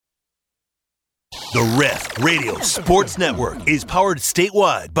The Ref Radio Sports Network is powered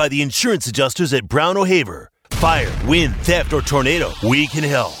statewide by the insurance adjusters at Brown O'Haver. Fire, wind, theft, or tornado, we can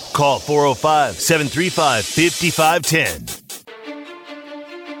help. Call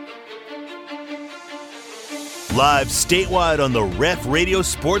 405-735-5510. Live statewide on the Ref Radio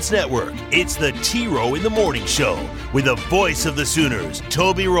Sports Network, it's the T-Row in the Morning Show with the voice of the Sooners,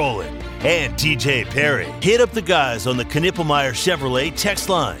 Toby Rowland and TJ Perry. Hit up the guys on the Knippelmeyer Chevrolet text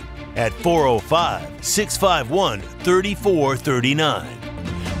line at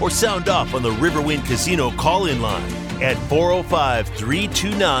 405-651-3439. Or sound off on the Riverwind Casino call-in line at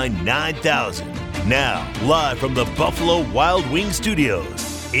 405-329-9000. Now, live from the Buffalo Wild Wing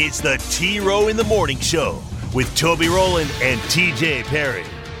Studios, it's the T-Row in the Morning Show with Toby Rowland and TJ Perry.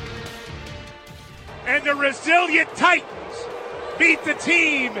 And the resilient Titans beat the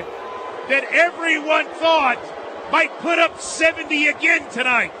team that everyone thought might put up 70 again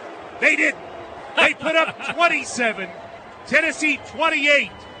tonight. They didn't. They put up 27. Tennessee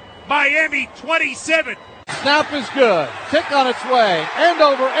 28. Miami 27. Snap is good. Kick on its way. End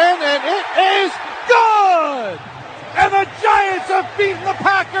over end, and it is good! And the Giants have beaten the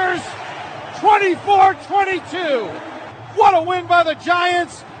Packers 24-22. What a win by the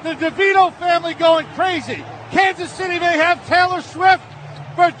Giants. The DeVito family going crazy. Kansas City, they have Taylor Swift.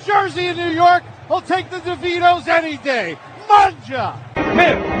 But Jersey and New York will take the DeVitos any day. Manja!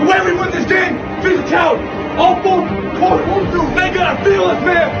 Man, the way we win this game, physicality. All four quarters. They gotta feel us,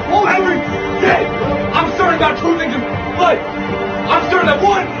 man. Every day. I'm certain about two things in life. I'm certain that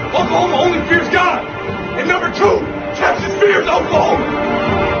one, Oklahoma only fears God. And number two, Texas fears Oklahoma.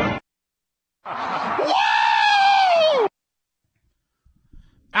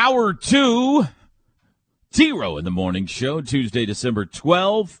 Hour 2, T-Row in the Morning Show, Tuesday, December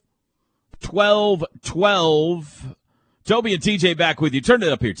 12. Toby and TJ back with you. Turn it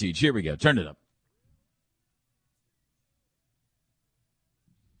up here, TJ. Here we go. Turn it up.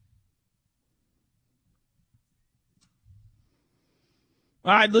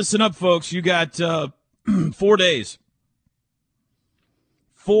 All right, listen up, folks. You got 4 days.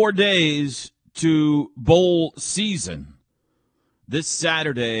 4 days to bowl season. This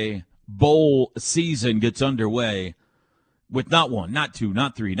Saturday, bowl season gets underway with not one, not two,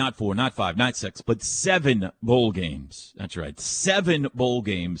 not three, not four, not five, not six, but 7 bowl games. That's right, 7 bowl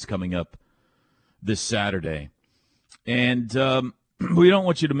games coming up this Saturday. And we don't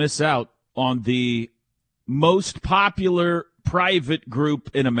want you to miss out on the most popular private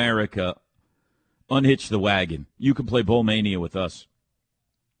group in America, Unhitch the Wagon. You can play Bowl Mania with us.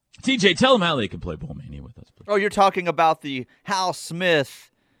 TJ, tell them how they can play Bowl Mania with us, please. Oh, you're talking about the Hal Smith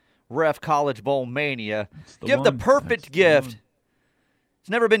Ref College Bowl Mania. Give the perfect gift. It's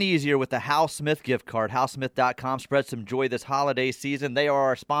never been easier with the Hal Smith gift card. HalSmith.com. Spread some joy this holiday season. They are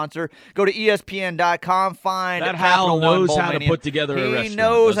our sponsor. Go to ESPN.com. Find that Capital Hal knows One Bowl how Mania. to put together a restaurant. He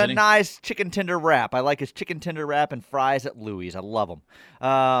knows a he? nice chicken tender wrap. I like his chicken tender wrap and fries at Louis. I love them.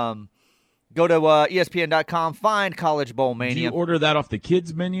 Go to ESPN.com. Find College Bowl Mania. Do you order that off the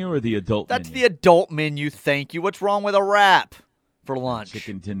kids menu or the adult menu? That's the adult menu, thank you. What's wrong with a wrap for lunch?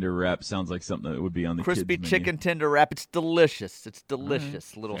 Chicken tender wrap sounds like something that would be on the crispy kids chicken menu. Tender wrap. It's delicious. It's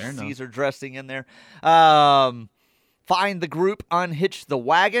delicious. Right, little fair Caesar enough. dressing in there. Find the group Unhitch the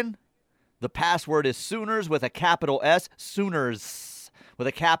Wagon. The password is Sooners with a capital S. Sooners with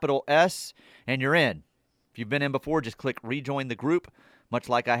a capital S. And you're in. If you've been in before, just click rejoin the group. Much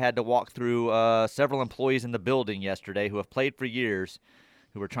like I had to walk through several employees in the building yesterday who have played for years,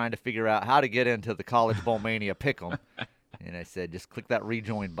 who were trying to figure out how to get into the College Bowl Mania Pick'em. And I said, just click that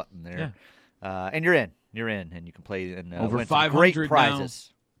rejoin button there. Yeah. And you're in. You're in, and you can play and win some great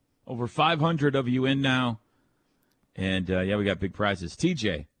prizes. Now. Over 500 of you in now. And, we got big prizes.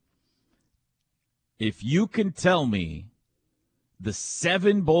 TJ, if you can tell me the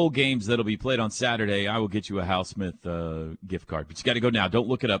 7 bowl games that'll be played on Saturday, I will get you a Hal Smith gift card. But you got to go now. Don't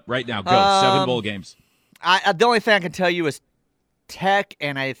look it up. Right now. Go. 7 bowl games. The only thing I can tell you is Tech,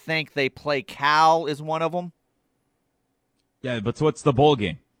 and I think they play Cal is one of them. Yeah, but what's the bowl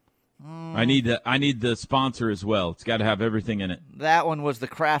game? I need the sponsor as well. It's got to have everything in it. That one was the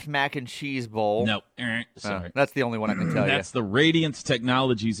Kraft Mac and Cheese Bowl. No, sorry. That's the only one I can tell you. That's the Radiance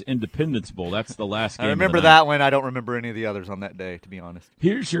Technologies Independence Bowl. That's the last game. I remember that one. I don't remember any of the others on that day, to be honest.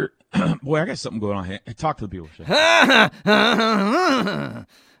 Here's your boy. I got something going on here. Talk to the people.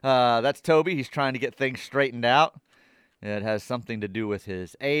 That's Toby. He's trying to get things straightened out. It has something to do with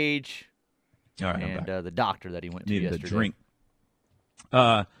his age and the doctor that he went to yesterday. Needed a drink.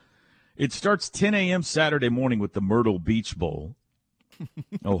 It starts 10 a.m. Saturday morning with the Myrtle Beach Bowl.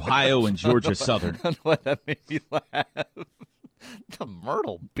 Ohio and Georgia Southern. What that made me laugh. The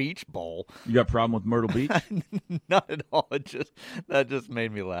Myrtle Beach Bowl. You got a problem with Myrtle Beach? Not at all. That just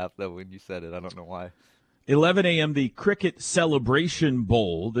made me laugh, though, when you said it. I don't know why. 11 a.m., the Cricket Celebration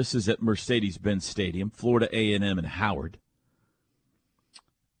Bowl. This is at Mercedes-Benz Stadium, Florida A&M and Howard.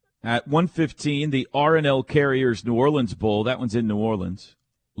 At 1:15, the R&L Carriers New Orleans Bowl. That one's in New Orleans.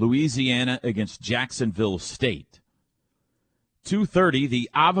 Louisiana against Jacksonville State. 2:30, the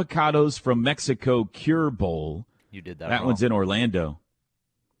Avocados from Mexico Cure Bowl. You did that That wrong. one's in Orlando.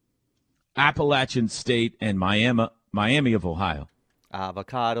 Appalachian State and Miami of Ohio.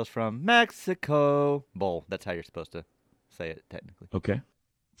 Avocados from Mexico Bowl. That's how you're supposed to say it, technically. Okay.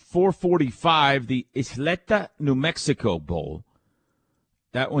 4:45, the Isleta, New Mexico Bowl.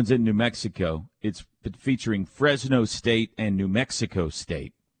 That one's in New Mexico. It's featuring Fresno State and New Mexico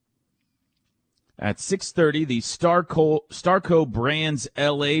State. At 6:30, the Starco Brands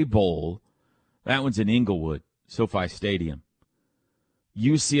LA Bowl. That one's in Inglewood, SoFi Stadium.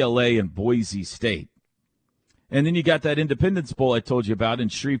 UCLA and Boise State. And then you got that Independence Bowl I told you about in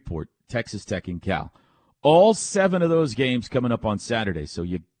Shreveport, Texas Tech and Cal. All 7 of those games coming up on Saturday. So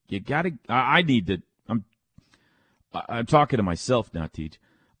you got to – I need to – I'm talking to myself now, Teach.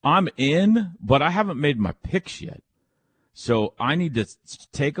 I'm in, but I haven't made my picks yet. So I need to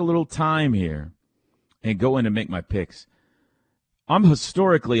take a little time here and go in and make my picks. I'm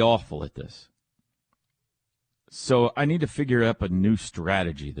historically awful at this. So I need to figure out a new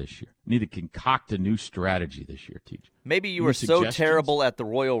strategy this year. I need to concoct a new strategy this year, Teach. Maybe you were so terrible at the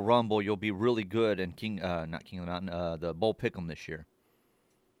Royal Rumble, you'll be really good in the Bowl Pick'em this year.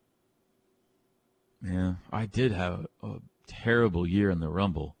 Yeah, I did have a terrible year in the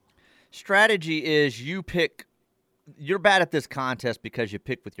Rumble. Strategy is you're bad at this contest because you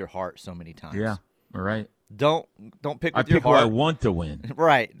pick with your heart so many times. Yeah, all right. Don't pick with your heart. I pick who I want to win.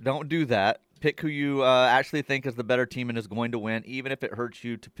 Right. Don't do that. Pick who you actually think is the better team and is going to win, even if it hurts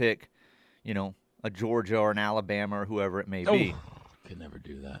you to pick, a Georgia or an Alabama or whoever it may be. Could never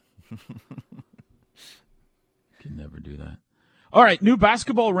do that. Could never do that. All right, new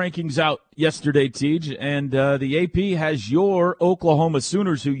basketball rankings out yesterday, Tej, and the AP has your Oklahoma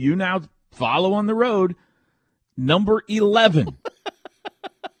Sooners, who you now follow on the road, number 11.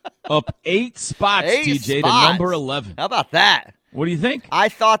 Up 8 spots, TJ, to number 11. How about that? What do you think? I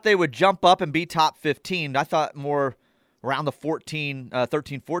thought they would jump up and be top 15. I thought more around the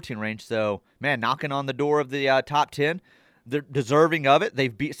 13-14 range. So, man, knocking on the door of the top 10. They're deserving of it.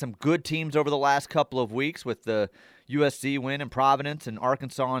 They've beat some good teams over the last couple of weeks with the USC win in Providence and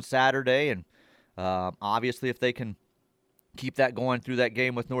Arkansas on Saturday. And obviously, if they can keep that going through that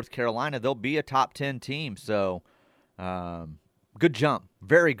game with North Carolina, they'll be a top 10 team. So, good jump.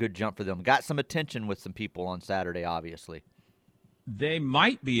 Very good jump for them. Got some attention with some people on Saturday, obviously. They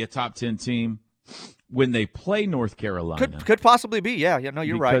might be a top 10 team when they play North Carolina. Could possibly be, yeah. No,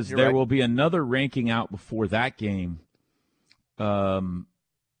 you're right. Because there will be another ranking out before that game.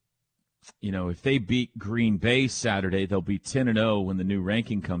 If they beat Green Bay Saturday, they'll be 10-0 when the new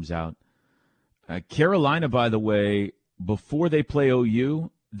ranking comes out. Carolina, by the way, before they play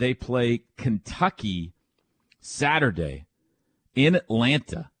OU, they play Kentucky Saturday in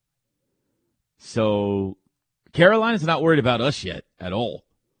Atlanta. So Carolina's not worried about us yet at all.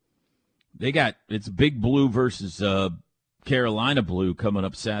 It's Big Blue versus Carolina Blue coming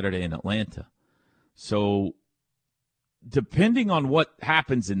up Saturday in Atlanta. So depending on what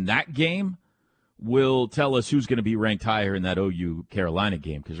happens in that game will tell us who's going to be ranked higher in that OU-Carolina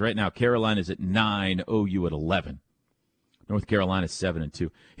game. Because right now Carolina's at 9, OU at 11. North Carolina's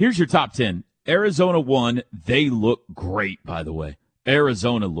 7-2. Here's your top 10. Arizona 1. They look great, by the way.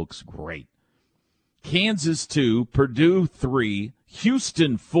 Arizona looks great. Kansas 2, Purdue 3,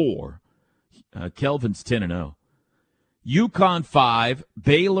 Houston 4. Kelvin's 10-0. UConn 5,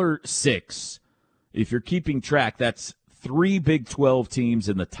 Baylor 6. If you're keeping track, that's 3 Big 12 teams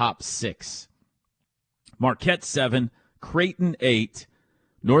in the top 6. Marquette 7, Creighton 8,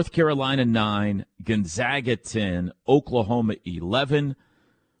 North Carolina 9, Gonzaga 10, Oklahoma 11.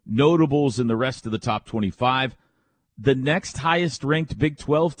 Notables in the rest of the top 25. The next highest ranked Big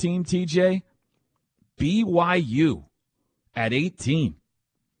 12 team, TJ, BYU at 18.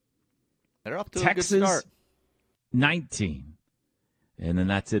 They're up to Texas, a good start. 19. And then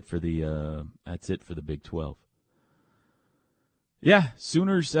that's it for the Big 12. Yeah,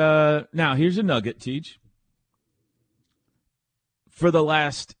 Sooners. Now here's a nugget, Teach. For the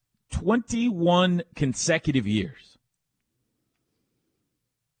last 21 consecutive years,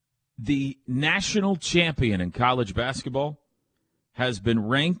 the national champion in college basketball has been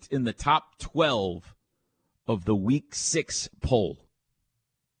ranked in the top 12 of the Week 6 poll.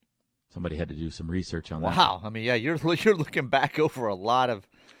 Somebody had to do some research on that. Wow. I mean, yeah, you're looking back over a lot of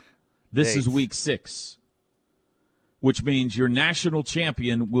This dates. is week 6, which means your national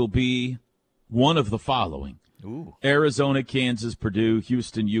champion will be one of the following. Ooh. Arizona, Kansas, Purdue,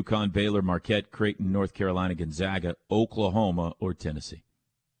 Houston, UConn, Baylor, Marquette, Creighton, North Carolina, Gonzaga, Oklahoma, or Tennessee.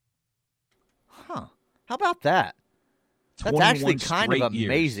 Huh. How about that? That's actually 21 kind of straight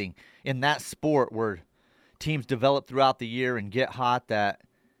amazing in that sport where teams develop throughout the year and get hot that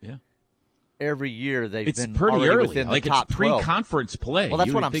Yeah. every year they've It's been pretty already early. within Like the top it's 12. pre-conference play. Well, that's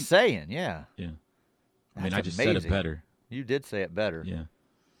You what would I'm think- saying, yeah. Yeah. I mean, That's I just said it amazing. better. You did say it better. Yeah.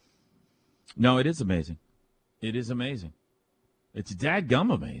 No, it is amazing. It is amazing. It's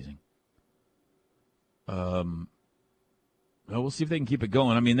dadgum amazing. Well, we'll see if they can keep it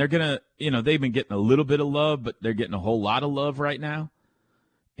going. I mean, they're going to, they've been getting a little bit of love, but they're getting a whole lot of love right now.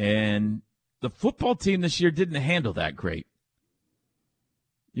 And the football team this year didn't handle that great.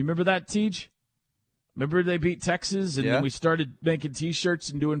 You remember that, Tej? Remember they beat Texas, and Yeah. then we started making T-shirts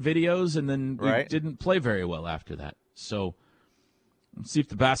and doing videos, and then we Right. didn't play very well after that. So let's see if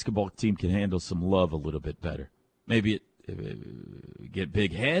the basketball team can handle some love a little bit better. Maybe it get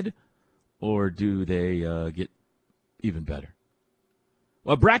big head, or do they get even better?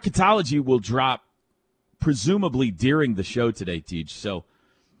 Well, bracketology will drop presumably during the show today, Tej. So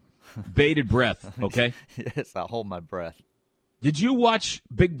bated breath, okay? Yes, I'll hold my breath. Did you watch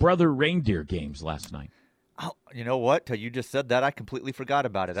Big Brother reindeer games last night? Oh, you know what? Till you just said that, I completely forgot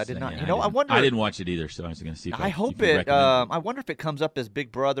about it. I did not. Yeah, You know, I wonder. I didn't watch it either, so I was going to see if I hope if you it. recommend I wonder if it comes up as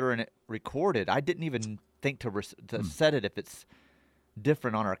Big Brother and it recorded. I didn't even think to set it if it's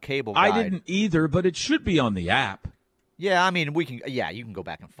different on our cable guide. I didn't either, but it should be on the app. Yeah, I mean, we can. Yeah, you can go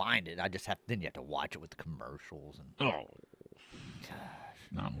back and find it. I just then you have to watch it with the commercials and. Oh,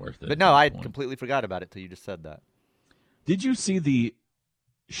 not worth it. But no, I completely forgot about it till you just said that. Did you see the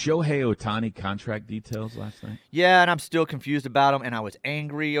Shohei Ohtani contract details last night? Yeah, and I'm still confused about them, and I was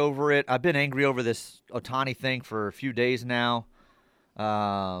angry over it. I've been angry over this Ohtani thing for a few days now.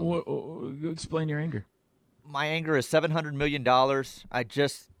 Explain your anger. My anger is $700 million.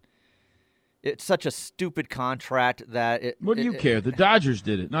 It's such a stupid contract that it. What do you care? The Dodgers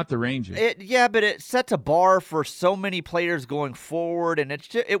did it, not the Rangers. Yeah, but it sets a bar for so many players going forward, and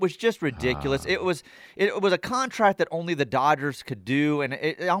it was just ridiculous. It was a contract that only the Dodgers could do, and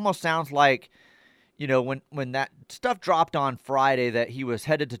it almost sounds like, when that stuff dropped on Friday that he was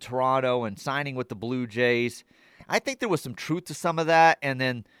headed to Toronto and signing with the Blue Jays. I think there was some truth to some of that, and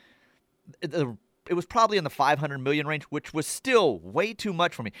then it was probably in the $500 million range, which was still way too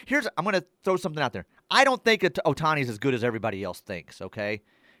much for me. I'm going to throw something out there. I don't think Ohtani's as good as everybody else thinks, okay?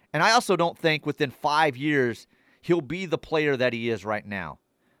 And I also don't think within 5 years he'll be the player that he is right now.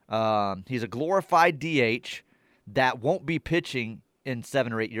 He's a glorified DH that won't be pitching in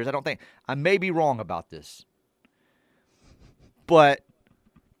 7 or 8 years. I don't think. I may be wrong about this. But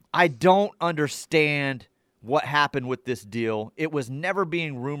I don't understand what happened with this deal. It was never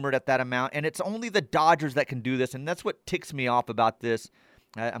being rumored at that amount, and it's only the Dodgers that can do this, and that's what ticks me off about this.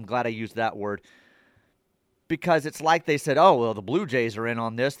 I'm glad I used that word. Because it's like they said, oh, well, the Blue Jays are in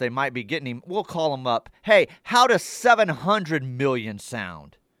on this. They might be getting him. We'll call him up. Hey, how does $700 million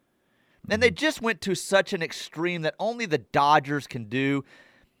sound? And they just went to such an extreme that only the Dodgers can do.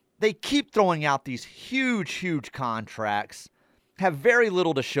 They keep throwing out these huge, huge contracts. Have very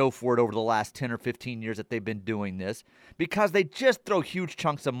little to show for it over the last 10 or 15 years that they've been doing this because they just throw huge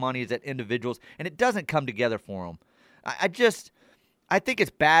chunks of money at individuals, and it doesn't come together for them. I think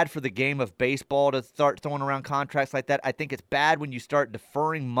it's bad for the game of baseball to start throwing around contracts like that. I think it's bad when you start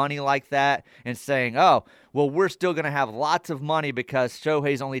deferring money like that and saying, oh, well, we're still going to have lots of money because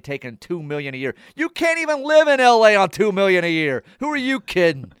Shohei's only taking $2 million a year. You can't even live in L.A. on $2 million a year. Who are you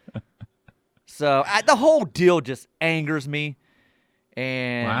kidding? So the whole deal just angers me.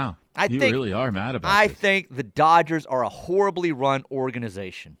 And wow, you think, really are mad about I this. think the Dodgers are a horribly run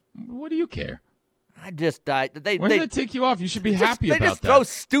organization. What do you care? When did it tick you off? You should be happy they about just that. throw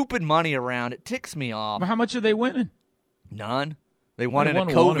stupid money around. It ticks me off. Well, how much are they winning? None. They won They in a won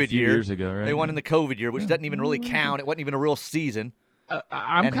one a COVID few year. years ago, right? They won in the COVID year, which doesn't even really count. It wasn't even a real season.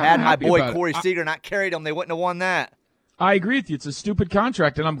 I'm and kinda had my happy boy about it. Corey Seager not carried them, they wouldn't have won that. I agree with you. It's a stupid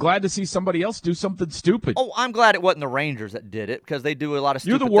contract, and I'm glad to see somebody else do something stupid. Oh, I'm glad it wasn't the Rangers that did it because they do a lot of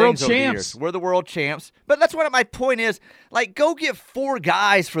You're stupid the world things over the champs. years. We're the world champs. But that's what my point is. Like, go get 4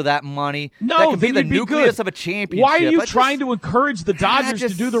 guys for that money. No, that can be then the you'd be nucleus good. of a championship. Why are you trying to encourage the Dodgers to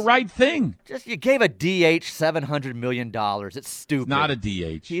do the right thing? Just you gave a DH $700 million. It's stupid. It's not a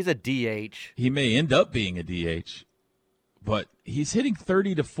DH. He's a DH. He may end up being a DH, but he's hitting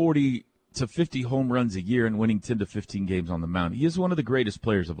 30 to 40 to 50 home runs a year and winning 10 to 15 games on the mound. He is one of the greatest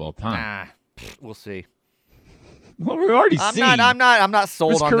players of all time. We'll see. Well, we've already seen. I'm not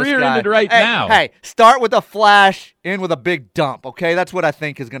sold His on this guy. career ended right now. Hey, start with a flash, end with a big dump, okay? That's what I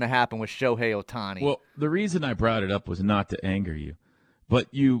think is going to happen with Shohei Ohtani. Well, the reason I brought it up was not to anger you, but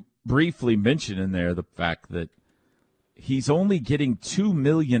you briefly mentioned in there the fact that he's only getting $2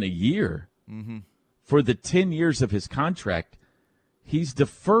 million a year for the 10 years of his contract. He's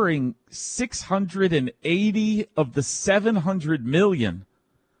deferring $680 of the $700 million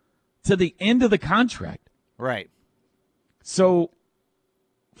to the end of the contract. Right. So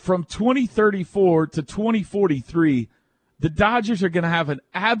from 2034 to 2043, the Dodgers are going to have an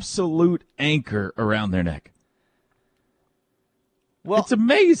absolute anchor around their neck. Well, it's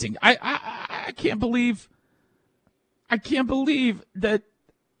amazing. I can't believe that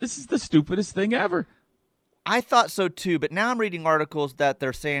this is the stupidest thing ever. I thought so too, but now I'm reading articles that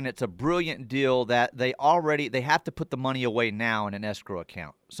they're saying it's a brilliant deal that they have to put the money away now in an escrow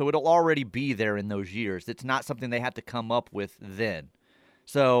account. So it'll already be there in those years. It's not something they have to come up with then.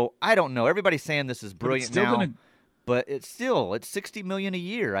 So I don't know. Everybody's saying this is brilliant but it's $60 million a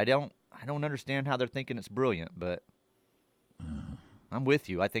year. I don't understand how they're thinking it's brilliant, but I'm with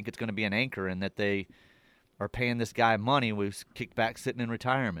you. I think it's going to be an anchor in that they are paying this guy money who's kicked back sitting in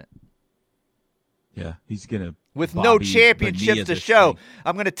retirement. Yeah, he's going to with no championships to show.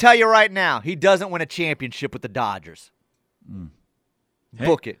 I'm going to tell you right now, he doesn't win a championship with the Dodgers. Hey,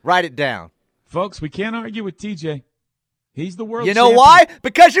 book it. Write it down. Folks, we can't argue with TJ. He's the world champion. champion. You know why?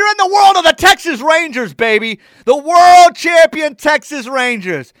 Because you're in the world of the Texas Rangers, baby. The world champion Texas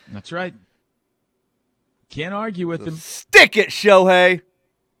Rangers. That's right. Can't argue with him. Stick it, Shohei.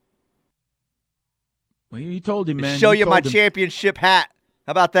 Well, you told him, man. Show you my championship hat.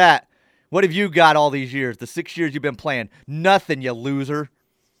 How about that? What have you got all these years, the 6 years you've been playing? Nothing, you loser.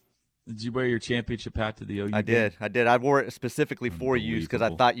 Did you wear your championship hat to the OU I game? did. I wore it specifically for you because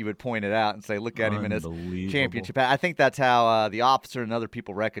I thought you would point it out and say, look at him in his championship hat. I think that's how the officer and other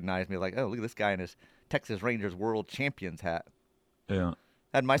people recognized me. Like, oh, look at this guy in his Texas Rangers World Champions hat. Yeah.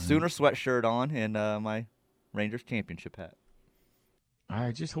 Had my Sooner sweatshirt on and my Rangers championship hat.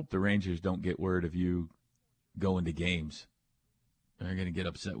 I just hope the Rangers don't get word of you going to games. They're going to get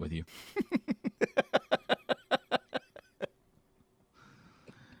upset with you.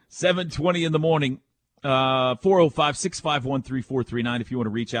 7:20 in the morning, 405-651-3439 if you want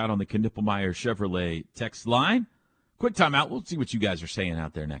to reach out on the Knippelmeyer Chevrolet text line. Quick timeout. We'll see what you guys are saying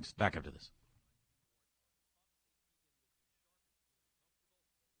out there next. Back after this.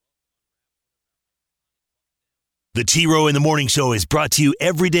 The T-Row in the Morning Show is brought to you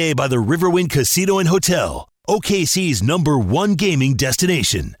every day by the Riverwind Casino and Hotel, OKC's #1 gaming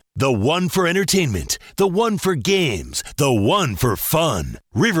destination. The one for entertainment, the one for games, the one for fun.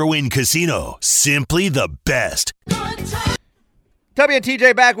 Riverwind Casino, simply the best.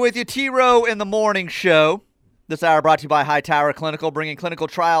 WTJ back with you, T-Row in the Morning Show. This hour brought to you by Hightower Clinical, bringing clinical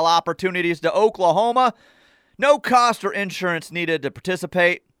trial opportunities to Oklahoma. No cost or insurance needed to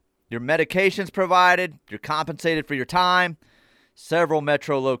participate. Your medications provided. You're compensated for your time. Several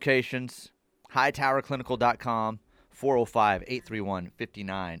metro locations. HightowerClinical.com.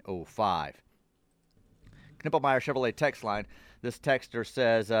 405-831-5905. Knippelmeyer Chevrolet text line. This texter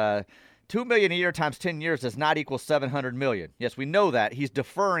says, $2 million a year times 10 years does not equal $700 million. Yes, we know that. He's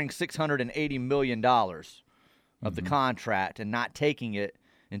deferring $680 million of the contract and not taking it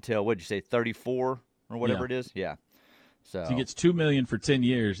until, what did you say, 34 or whatever it is? Yeah. So he gets $2 million for 10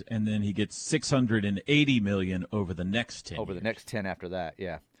 years, and then he gets $680 million over the next 10 Over years. the next 10 after that,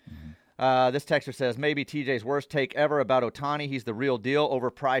 yeah. This texter says, maybe TJ's worst take ever about Ohtani. He's the real deal.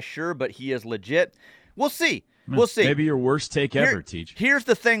 Overpriced, sure, but he is legit. We'll see. We'll see. Maybe your worst take ever, TJ. Here's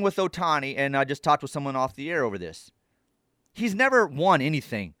the thing with Ohtani, and I just talked with someone off the air over this. He's never won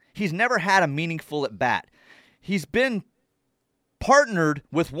anything. He's never had a meaningful at-bat. He's been partnered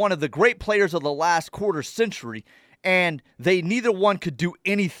with one of the great players of the last quarter century, and neither one could do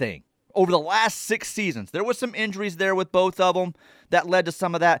anything. Over the last 6 seasons, there was some injuries there with both of them that led to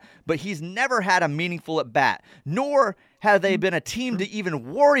some of that, but he's never had a meaningful at-bat, nor have they been a team to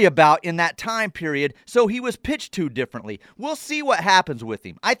even worry about in that time period, so he was pitched to differently. We'll see what happens with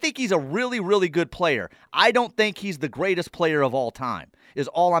him. I think he's a really, really good player. I don't think he's the greatest player of all time, is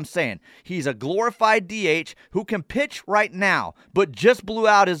all I'm saying. He's a glorified DH who can pitch right now, but just blew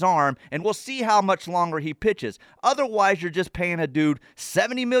out his arm, and we'll see how much longer he pitches. Otherwise, you're just paying a dude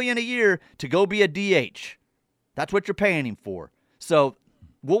 $70 million a year to go be a DH. That's what you're paying him for. So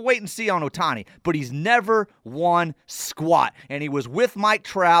we'll wait and see on Ohtani, but he's never won squat. And he was with Mike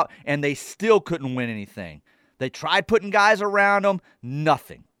Trout, and they still couldn't win anything. They tried putting guys around him,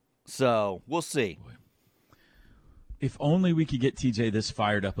 nothing. So we'll see. If only we could get TJ this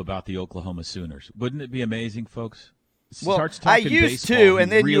fired up about the Oklahoma Sooners. Wouldn't it be amazing, folks? Well, Starts I talking used baseball, to, he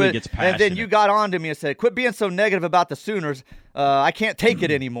and then really gets passionate. you got on to me and said, "Quit being so negative about the Sooners. I can't take it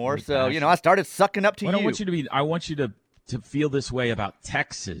anymore." So I started sucking up to you. I want you to feel this way about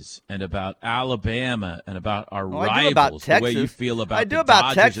Texas and about Alabama and about our rivals. I do about Texas. The way you feel about the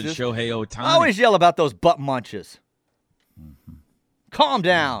about Dodgers Texas. and Shohei Ohtani. I always yell about those butt munches. Calm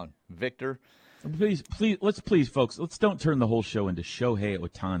down, Victor. Please, folks, let's don't turn the whole show into Shohei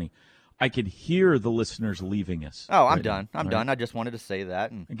Ohtani. I could hear the listeners leaving us. Oh, I'm done. I'm done. I just wanted to say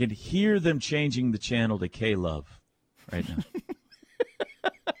that. I could hear them changing the channel to K-Love right now.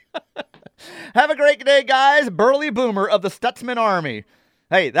 Have a great day, guys. Burley Boomer of the Stutzman Army.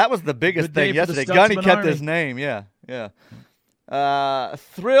 Hey, that was the biggest thing yesterday. Gunny kept his name. Yeah.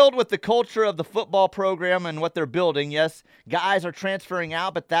 Thrilled with the culture of the football program and what they're building. Yes, guys are transferring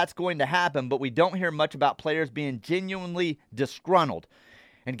out, but that's going to happen. But we don't hear much about players being genuinely disgruntled.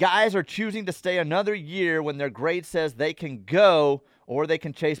 And guys are choosing to stay another year when their grade says they can go or they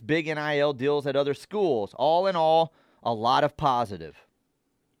can chase big NIL deals at other schools. All in all, a lot of positive.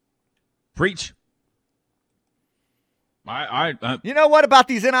 Preach. You know what about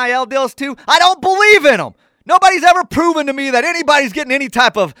these NIL deals, too? I don't believe in them. Nobody's ever proven to me that anybody's getting any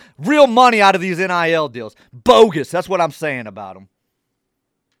type of real money out of these NIL deals. Bogus. That's what I'm saying about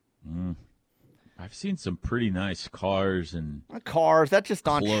them. I've seen some pretty nice cars and cars. That's just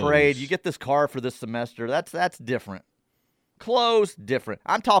on clothes. Trade. You get this car for this semester. That's different. Clothes, different.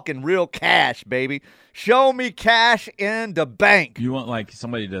 I'm talking real cash, baby. Show me cash in the bank. You want like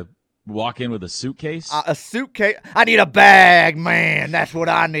somebody to walk in with a suitcase? A suitcase? I need a bag, man. That's what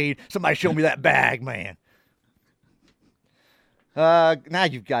I need. Somebody show me that bag, man. Now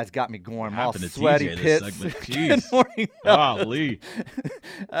you guys got me going. All sweaty pits. Good morning. Golly.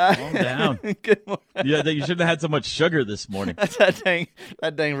 Calm down. Good morning. Yeah, you shouldn't have had so much sugar this morning. That's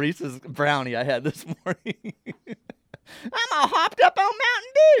that dang Reese's brownie I had this morning. I'm all hopped up on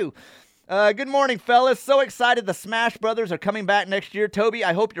Mountain Dew. Good morning, fellas. So excited the Smash Brothers are coming back next year. Toby,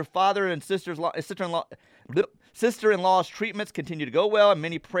 I hope your father and sister-in-law's treatments continue to go well, and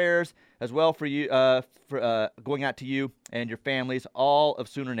many prayers as well for you, going out to you and your families, all of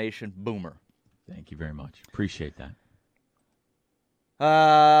Sooner Nation. Boomer. Thank you very much. Appreciate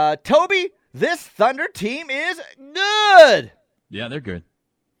that. Toby, this Thunder team is good. Yeah, they're good.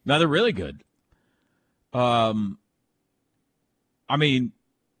 No, they're really good. I mean,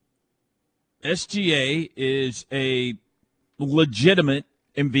 SGA is a legitimate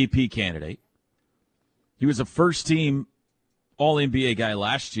MVP candidate. He was a first-team All-NBA guy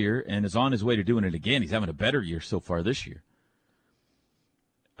last year and is on his way to doing it again. He's having a better year so far this year.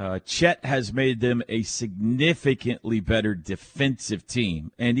 Chet has made them a significantly better defensive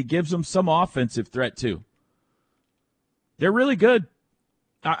team, and he gives them some offensive threat too. They're really good.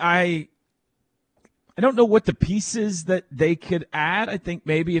 I don't know what the pieces that they could add. I think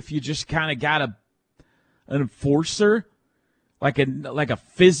maybe if you just kind of got an enforcer, like a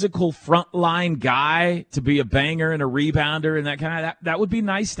physical frontline guy to be a banger and a rebounder and that kind of that would be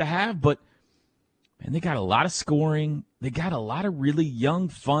nice to have. But man, they got a lot of scoring. They got a lot of really young,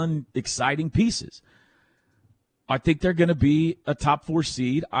 fun, exciting pieces. I think they're going to be a top 4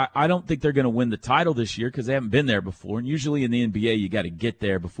 seed. I don't think they're going to win the title this year because they haven't been there before. And usually in the NBA, you got to get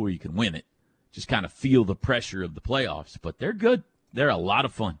there before you can win it. Just kind of feel the pressure of the playoffs. But they're good. They're a lot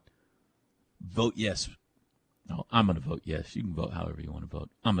of fun. Vote yes. No, I'm going to vote yes. You can vote however you want to vote.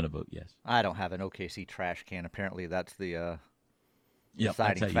 I'm going to vote yes. I don't have an OKC trash can. Apparently, that's the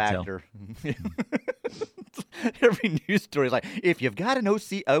deciding factor. Every news story is like, if you've got an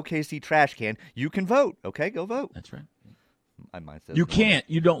OKC trash can, you can vote. Okay, go vote. That's right. Mine says you Norman. Can't.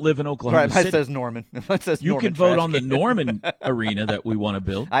 You don't live in Oklahoma City. Mine says Norman. Mine says you Norman can vote on can. the Norman arena that we want to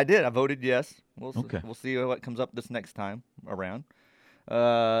build. I did. I voted yes. We'll see what comes up this next time around.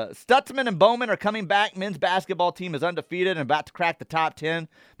 Stutzman and Bowman are coming back. Men's basketball team is undefeated and about to crack the top 10.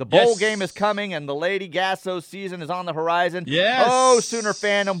 The bowl game is coming, and the Lady Gasso season is on the horizon. Yes. Oh, Sooner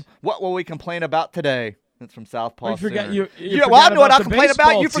fandom, what will we complain about today? It's from Southpaw. I forgot Sooner. you Well, I know what I'll complain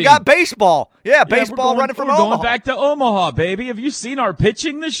about. You forgot baseball. Yeah, baseball running from Omaha. We're going back to Omaha, baby. Have you seen our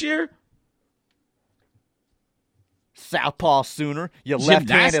pitching this year? Southpaw Sooner, you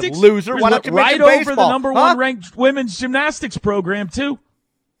left-handed loser. We Why don't you right mention baseball? Over the number one ranked women's gymnastics program, too.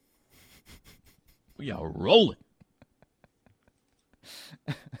 We are rolling.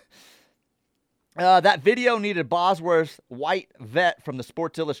 That video needed Bosworth's white vet from the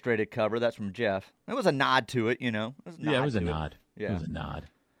Sports Illustrated cover. That's from Jeff. It was a nod to it, you know. It was a nod. Yeah. It was a nod.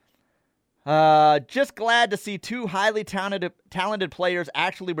 Just glad to see two highly talented players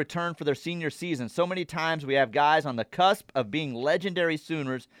actually return for their senior season. So many times we have guys on the cusp of being legendary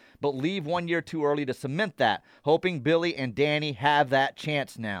Sooners, but leave 1 year too early to cement that. Hoping Billy and Danny have that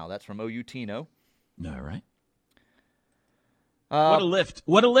chance now. That's from OU Tino. All right. What a lift.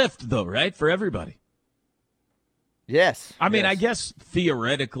 What a lift, though, right? For everybody. Yes. I mean, yes. I guess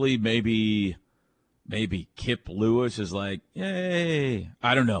theoretically maybe Kip Lewis is like, yay.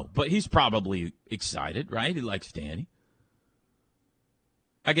 I don't know. But he's probably excited, right? He likes Danny.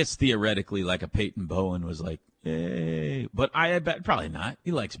 I guess theoretically like a Peyton Bowen was like, yay. But I bet probably not.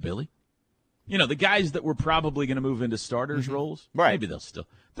 He likes Billy. You know, the guys that were probably going to move into starters roles, right? Maybe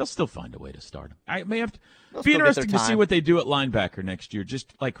they'll still find a way to start them. I may have to They'll be still get interesting their to see time. what they do at linebacker next year.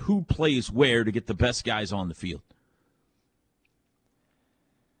 Just like who plays where to get the best guys on the field.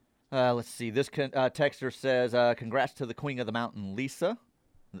 Let's see. This texter says, congrats to the Queen of the Mountain, Lisa.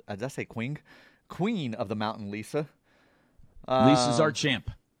 Did I say Queen? Queen of the Mountain, Lisa. Lisa's our champ.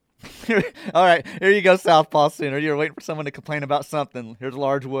 All right, here you go, Southpaw Sooner. You're waiting for someone to complain about something. Here's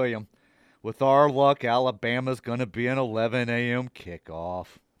Large William. With our luck, Alabama's going to be an 11 a.m. kickoff.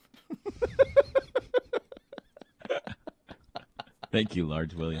 Thank you,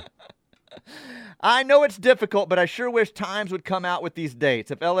 Large William. I know it's difficult, but I sure wish Times would come out with these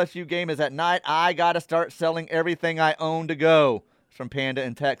dates. If LSU game is at night, I got to start selling everything I own to go. It's from Panda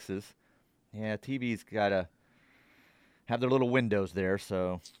in Texas. Yeah, TV's got to have their little windows there,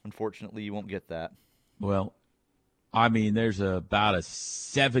 so unfortunately you won't get that. Well, I mean, there's about a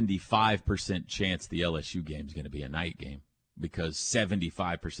 75% chance the LSU game is going to be a night game because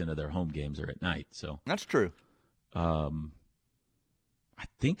 75% of their home games are at night. So That's true. I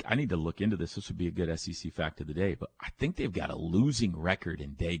think I need to look into this. This would be a good SEC fact of the day, but I think they've got a losing record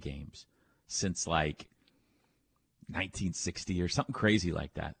in day games since like 1960 or something crazy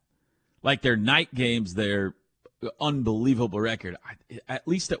like that. Like their night games, they're unbelievable record. At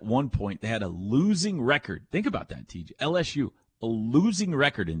least at one point, they had a losing record. Think about that, TJ. LSU, a losing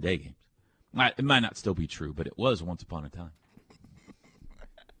record in day games. It might not still be true, but it was once upon a time.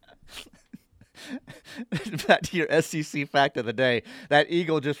 Back to your SEC fact of the day. That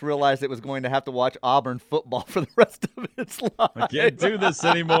Eagle just realized it was going to have to watch Auburn football for the rest of its life. I can't do this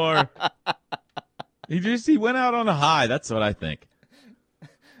anymore. He went out on a high. That's what I think.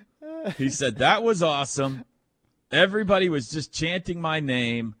 He said, that was awesome. Everybody was just chanting my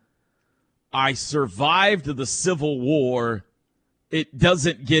name. I survived the Civil War. It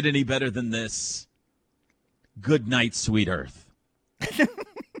doesn't get any better than this. Good night, sweet earth.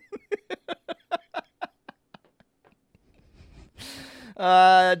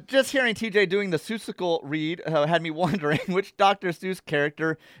 Just hearing TJ doing the Seussical read had me wondering which Dr. Seuss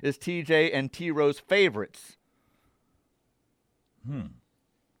character is TJ and T-Row's favorites.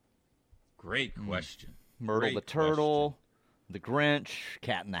 Great question. Myrtle Great the Turtle, the Grinch,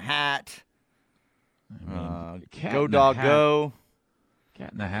 Cat in the Hat, Cat Go in the Dog Hat. Go.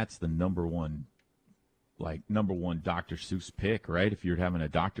 Cat in the Hat's the number one Dr. Seuss pick, right? If you're having a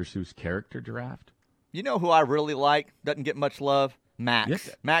Dr. Seuss character draft. You know who I really like? Doesn't get much love? Max. Yes.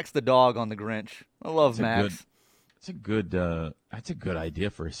 Max the dog on the Grinch. I love Max. That's a good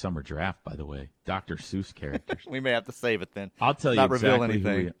idea for a summer draft, by the way. Dr. Seuss characters. We may have to save it then. I'll tell you Not reveal exactly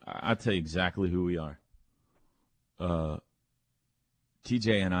anything. I'll tell you exactly who we are.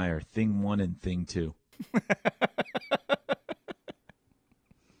 TJ and I are thing one and thing two.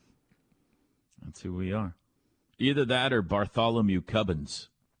 That's who we are. Either that or Bartholomew Cubbins.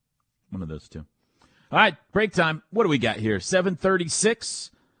 One of those two. All right, break time. What do we got here? 7:36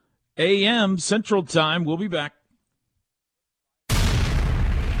 a.m. Central Time. We'll be back.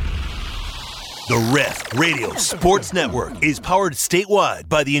 The Ref Radio Sports Network is powered statewide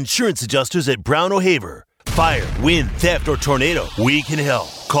by the insurance adjusters at Brown O'Haver. Fire, wind, theft, or tornado, we can help.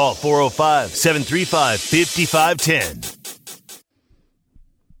 Call 405-735-5510.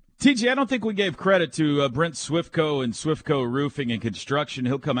 TJ, I don't think we gave credit to Brent Swiftco and Swiftco Roofing and Construction.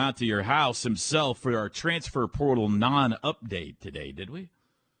 He'll come out to your house himself for our transfer portal non-update today, did we?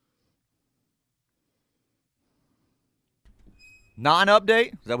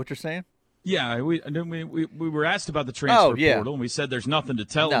 Non-update? Is that what you're saying? Yeah, we were asked about the transfer yeah. portal, and we said there's nothing to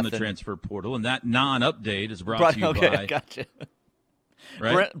tell in the Nothing. transfer portal, and that non-update is brought to you by Gotcha.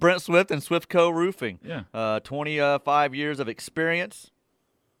 right? Brent Swift and Swiftco Roofing. Yeah. 25 years of experience.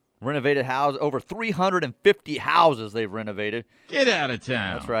 Renovated houses, over 350 houses they've renovated. Get out of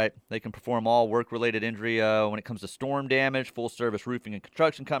town. That's right. They can perform all work-related injury when it comes to storm damage. Full-service roofing and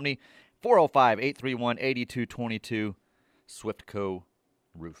construction company. 405-831-8222. Swiftco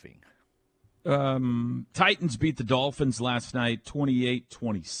Roofing. Titans beat the Dolphins last night,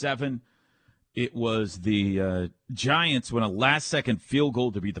 28-27. It was the Giants win a last-second field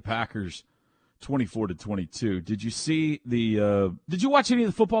goal to beat the Packers 24-22. Did you see the did you watch any of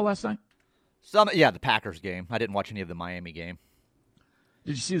the football last night? The Packers game. I didn't watch any of the Miami game.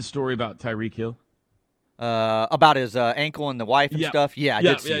 Did you see the story about Tyreek Hill? About his ankle and the wife and stuff? Yeah, I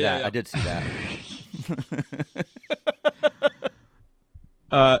did see that. I did see that.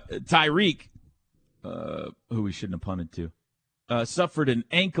 Tyreek, who we shouldn't have punted to, suffered an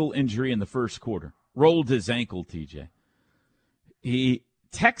ankle injury in the first quarter. Rolled his ankle, TJ. He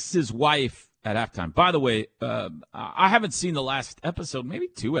texts his wife at halftime. By the way, I haven't seen the last episode, maybe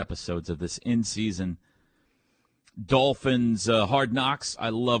 2 episodes of this in-season Dolphins Hard Knocks. I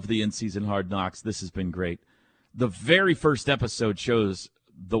love the in-season Hard Knocks. This has been great. The very first episode shows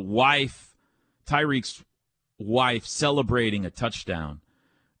the wife, Tyreek's wife, celebrating a touchdown.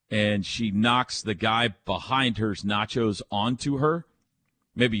 And she knocks the guy behind her's nachos onto her.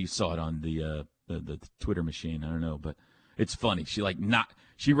 Maybe you saw it on the Twitter machine. I don't know, but it's funny.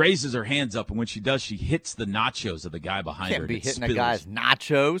 She raises her hands up, and when she does, she hits the nachos of the guy behind her. Can't be hitting a guy's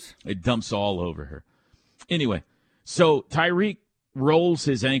nachos. It dumps all over her. Anyway, so Tyreek rolls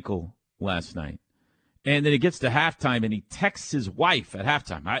his ankle last night, and then he gets to halftime, and he texts his wife at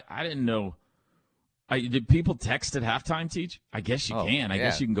halftime. I didn't know. Did people text at halftime, Teach? I guess you can. I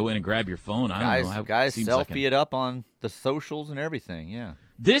guess you can go in and grab your phone. I don't know. Guys selfie it up on the socials and everything, yeah.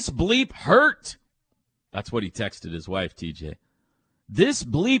 This bleep hurt. That's what he texted his wife, TJ. This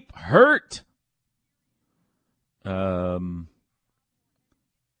bleep hurt. And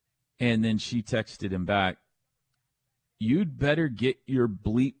then she texted him back, "You'd better get your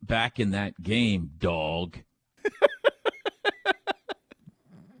bleep back in that game, dog."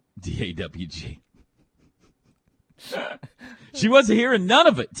 DAWG. She wasn't hearing none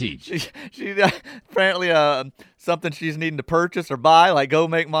of it, Teach. She apparently something she's needing to purchase or buy. Like, go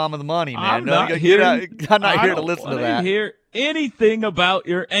make mama the money, man. I'm not here to listen to that. I didn't hear anything about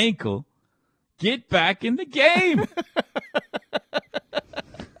your ankle. Get back in the game.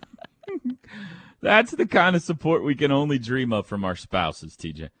 That's the kind of support we can only dream of from our spouses,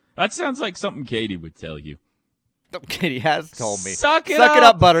 TJ. That sounds like something Katie would tell you. Katie has told me. Suck it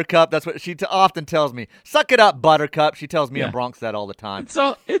up, Buttercup. That's what she often tells me. Suck it up, Buttercup. She tells me in Bronx that all the time.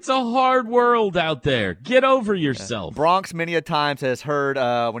 It's a hard world out there. Get over yourself. Bronx many a times has heard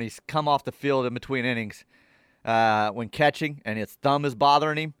when he's come off the field in between innings, when catching and his thumb is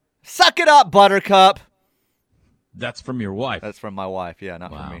bothering him. Suck it up, Buttercup. That's from your wife. That's from my wife. Yeah,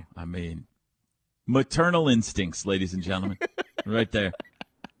 not from me. I mean, maternal instincts, ladies and gentlemen, right there.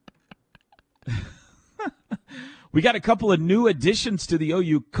 We got a couple of new additions to the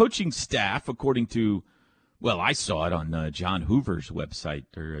OU coaching staff, according to, I saw it on John Hoover's website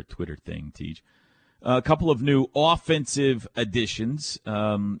or a Twitter thing, Teach. A couple of new offensive additions.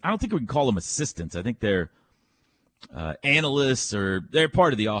 I don't think we can call them assistants. I think they're analysts, or they're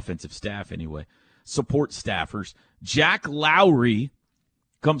part of the offensive staff anyway, support staffers. Jack Lowry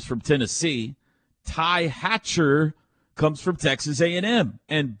comes from Tennessee. Ty Hatcher comes from Texas A&M,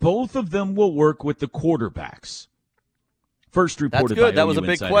 and both of them will work with the quarterbacks. First reported. That's good. By that was a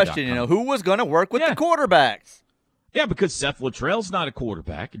big question. Who was going to work with the quarterbacks? Yeah, because Seth Luttrell's not a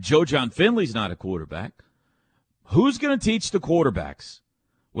quarterback. Joe John Finley's not a quarterback. Who's going to teach the quarterbacks?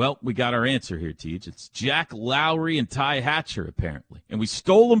 Well, we got our answer here, Teach. It's Jack Lowry and Ty Hatcher, apparently. And we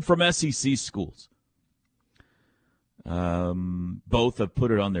stole them from SEC schools. Both have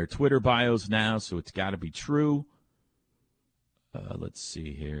put it on their Twitter bios now, so it's got to be true. Let's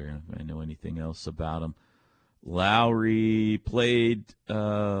see here if I know anything else about him. Lowry played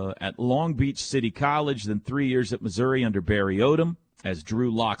at Long Beach City College, then 3 years at Missouri under Barry Odom as Drew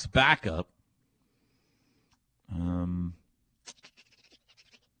Lock's backup. Let's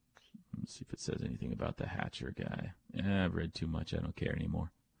see if it says anything about the Hatcher guy. I've read too much. I don't care anymore.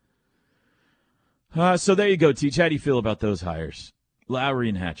 So there you go, Teach. How do you feel about those hires? Lowry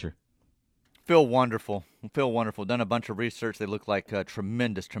and Hatcher. Feel wonderful. Done a bunch of research. They look like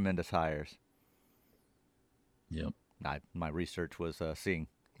tremendous hires. Yep. My research was seeing.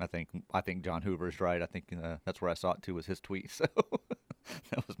 I think John Hoover's right. I think that's where I saw it too, was his tweet. So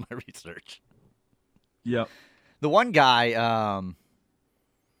that was my research. Yep. The one guy, I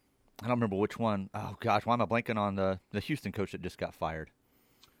don't remember which one. Oh gosh, why am I blanking on the Houston coach that just got fired?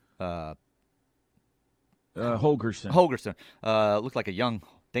 Holgorsen. Looked like a young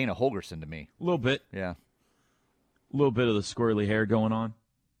Dana Holgorsen to me. A little bit. Yeah. A little bit of the squirrely hair going on.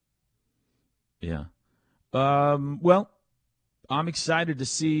 Yeah. Well, I'm excited to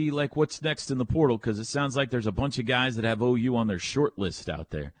see what's next in the portal, because it sounds like there's a bunch of guys that have OU on their short list out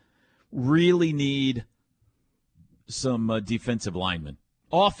there. Really need some defensive linemen.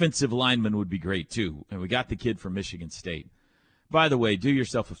 offensive lineman would be great too. And we got the kid from Michigan State. By the way, do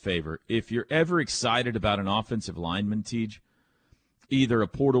yourself a favor. If you're ever excited about an offensive lineman, Tej, either a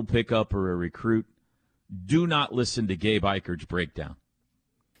portal pickup or a recruit, do not listen to Gabe Eichert's breakdown.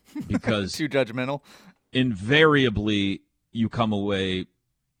 Because too judgmental. Invariably, you come away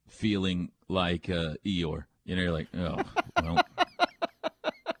feeling like Eeyore. You know, you're like, oh, well,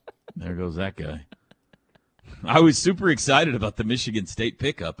 there goes that guy. I was super excited about the Michigan State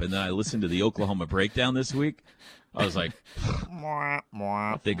pickup, and then I listened to the Oklahoma breakdown this week. I was like,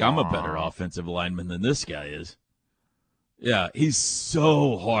 I think I'm a better offensive lineman than this guy is. Yeah, he's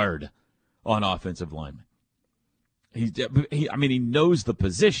so hard on offensive linemen. He knows the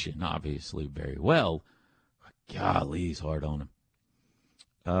position, obviously, very well. Golly, he's hard on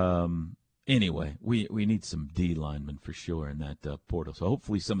him. Anyway, we need some D linemen for sure in that portal. So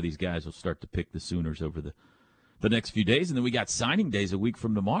hopefully some of these guys will start to pick the Sooners over the next few days. And then we got signing days a week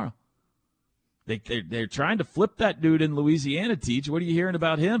from tomorrow. They're trying to flip that dude in Louisiana, Teach. What are you hearing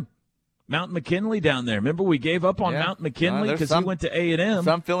about him? Mount McKinley down there. Remember we gave up on Mount McKinley because he went to A&M.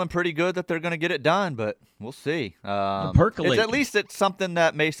 Some feeling pretty good that they're going to get it done, but we'll see. Percolate. At least it's something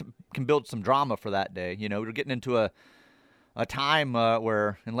that can build some drama for that day. You know, we're getting into a time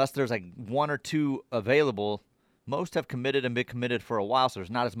where unless there's like one or two available, most have committed and been committed for a while, so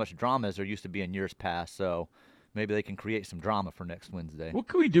there's not as much drama as there used to be in years past. So maybe they can create some drama for next Wednesday. What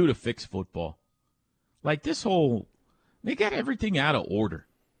can we do to fix football? Like this whole – they got everything out of order.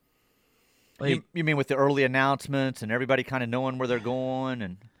 Like, you mean with the early announcements and everybody kind of knowing where they're going?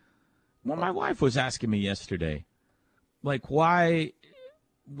 And well, my wife was asking me yesterday, like, why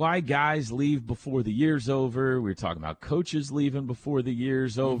guys leave before the year's over. We were talking about coaches leaving before the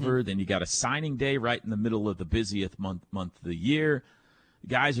year's over. Mm-hmm. Then you got a signing day right in the middle of the busiest month of the year.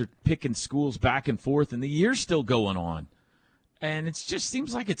 Guys are picking schools back and forth, and the year's still going on. And it just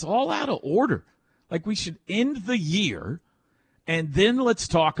seems like it's all out of order. Like we should end the year, and then let's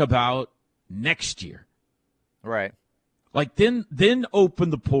talk about next year. Right. Like then open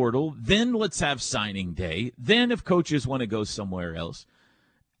the portal, then let's have signing day. Then if coaches want to go somewhere else,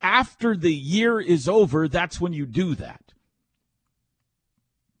 after the year is over, that's when you do that.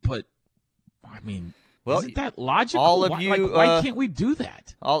 But I mean, isn't that logical? All of you, why can't we do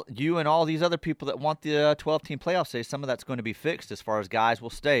that? You and all these other people that want the 12-team playoff say some of that's going to be fixed as far as guys will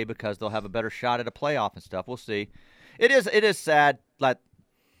stay because they'll have a better shot at a playoff and stuff. We'll see. It is sad. Like,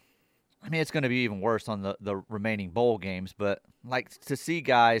 I mean, it's going to be even worse on the remaining bowl games, but like to see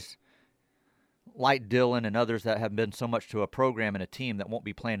guys like Dylan and others that have been so much to a program and a team that won't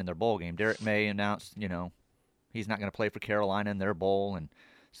be playing in their bowl game. Derek May announced, he's not going to play for Carolina in their bowl, and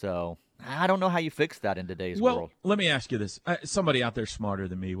so I don't know how you fix that in today's world. Well, let me ask you this. Somebody out there smarter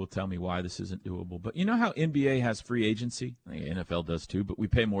than me will tell me why this isn't doable, but you know how NBA has free agency? I think NFL does too, but we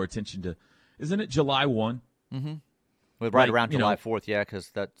pay more attention to, isn't it July 1? Mm-hmm. Well, right around July 4th, yeah, because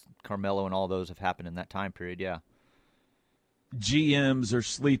that's Carmelo and all those have happened in that time period, yeah. GMs are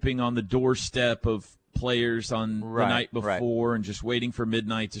sleeping on the doorstep of players on the night before and just waiting for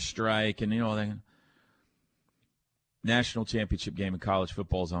midnight to strike. And, the national championship game in college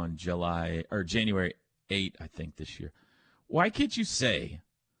football is on January 8, I think, this year. Why can't you say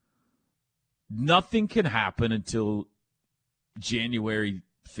nothing can happen until January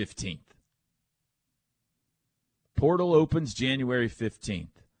 15th? Portal opens January 15th.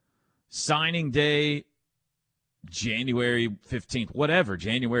 Signing day, January 15th. Whatever,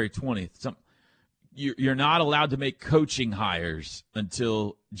 January 20th. You're not allowed to make coaching hires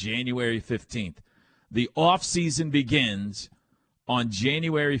until January 15th. The offseason begins on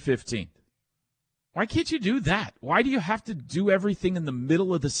January 15th. Why can't you do that? Why do you have to do everything in the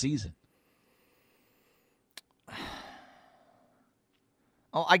middle of the season?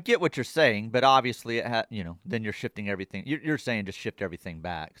 Oh, I get what you're saying, but obviously, then you're shifting everything. You're saying just shift everything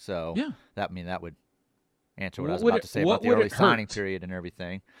back. So yeah. that would answer what I was about to say about the early signing period and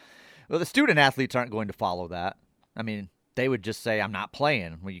everything. Well, the student athletes aren't going to follow that. I mean, they would just say, I'm not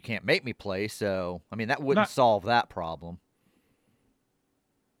playing. Well, you can't make me play. So, I mean, that wouldn't solve that problem.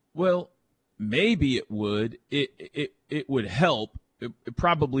 Well, maybe it would. It would help. It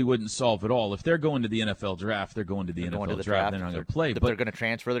probably wouldn't solve it all. If they're going to the NFL draft, they're going to the NFL draft. They're not going to play. But they're going to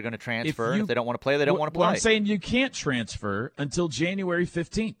transfer. They're going to transfer. If they don't want to play, they don't want to play. Well, I'm saying you can't transfer until January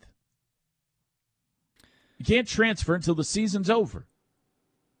 15th. You can't transfer until the season's over.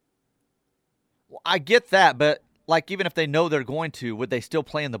 Well, I get that, but like even if they know they're going to, would they still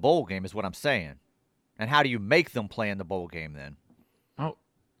play in the bowl game is what I'm saying. And how do you make them play in the bowl game then? Oh,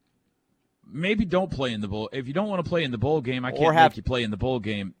 maybe don't play in the bowl. If you don't want to play in the bowl game, I can't make you play in the bowl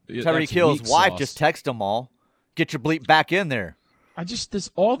game. Tyreek Hill's wife just text them all, get your bleep back in there.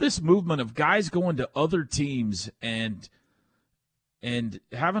 There's all this movement of guys going to other teams and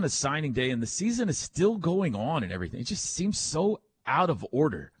having a signing day, and the season is still going on and everything. It just seems so out of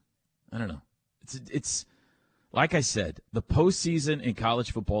order. I don't know. It's like I said, the postseason in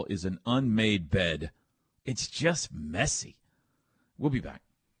college football is an unmade bed. It's just messy. We'll be back.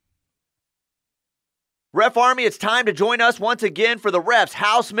 Ref Army, it's time to join us once again for the Refs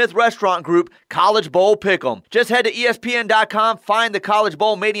Hal Smith Restaurant Group College Bowl Pick'em. Just head to ESPN.com, find the College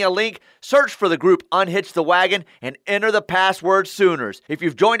Bowl Mania link, search for the group Unhitch the Wagon, and enter the password Sooners. If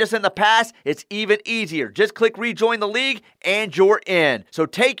you've joined us in the past, it's even easier. Just click rejoin the league and you're in. So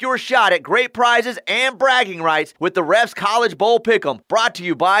take your shot at great prizes and bragging rights with the Refs College Bowl Pick'em, brought to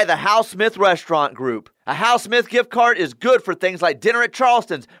you by the Hal Smith Restaurant Group. A Hal Smith gift card is good for things like dinner at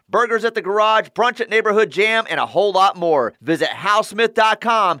Charleston's, burgers at the garage, brunch at Neighborhood Jam, and a whole lot more. Visit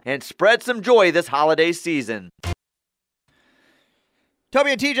halsmith.com and spread some joy this holiday season.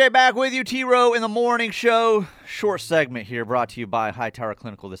 Toby and TJ back with you. T-Row in the morning show. Short segment here brought to you by Hightower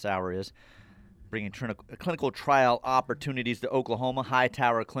Clinical this hour is. Bringing clinical trial opportunities to Oklahoma.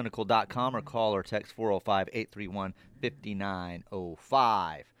 Hightowerclinical.com or call or text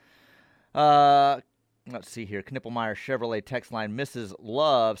 405-831-5905. Let's see here. Knippelmeyer Chevrolet text line. Mrs.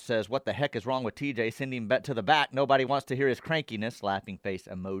 Love says, what the heck is wrong with TJ? Send him to the back. Nobody wants to hear his crankiness. Laughing face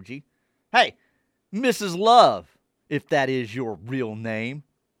emoji. Hey, Mrs. Love, if that is your real name.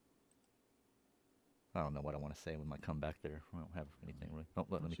 I don't know what I want to say when I come back there. I don't have anything really.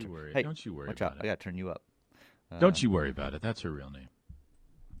 Let me worry. Hey, don't you worry watch about out. it. I got to turn you up. Don't you worry about it. That's her real name.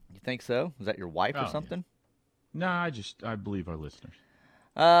 You think so? Is that your wife or Yeah. something? No, I believe our listeners.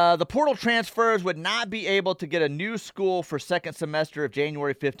 The portal transfers would not be able to get a new school for second semester if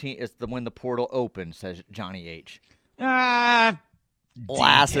January 15th is when the portal opens, says Johnny H.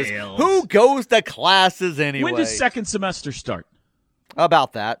 Classes. Details. Who goes to classes anyway? When does second semester start?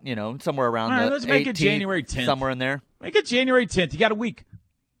 About that, somewhere around All right, the let's make it 18th, January 10th. somewhere in there. Make it January 10th. You got a week.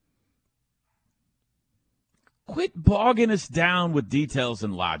 Quit bogging us down with details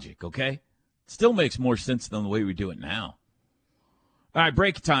and logic, okay? Still makes more sense than the way we do it now. All right,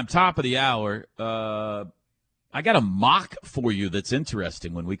 break time, top of the hour. I got a mock for you that's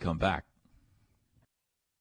interesting when we come back.